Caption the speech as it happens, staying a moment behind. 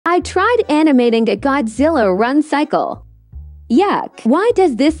I tried animating a Godzilla run cycle. Yuck, why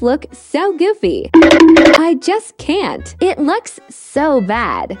does this look so goofy? I just can't. It looks so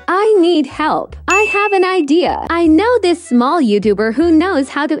bad. I need help. I have an idea. I know this small YouTuber who knows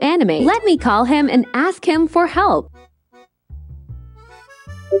how to animate. Let me call him and ask him for help.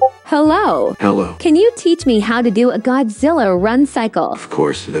 Hello. Hello. Can you teach me how to do a Godzilla run cycle? Of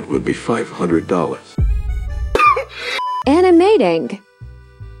course, that would be $500. Animating.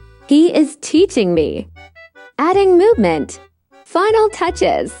 He is teaching me. Adding movement. Final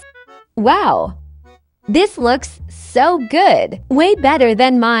touches. Wow. This looks so good. Way better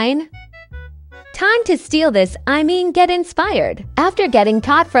than mine. Time to steal this, get inspired. After getting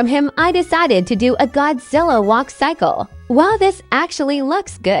taught from him, I decided to do a Godzilla walk cycle. Wow, this actually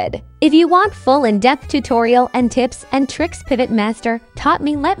looks good. If you want full in-depth tutorial and tips and tricks Pivot Master taught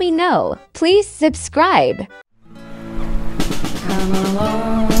me, let me know. Please subscribe. Come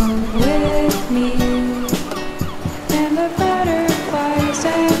along.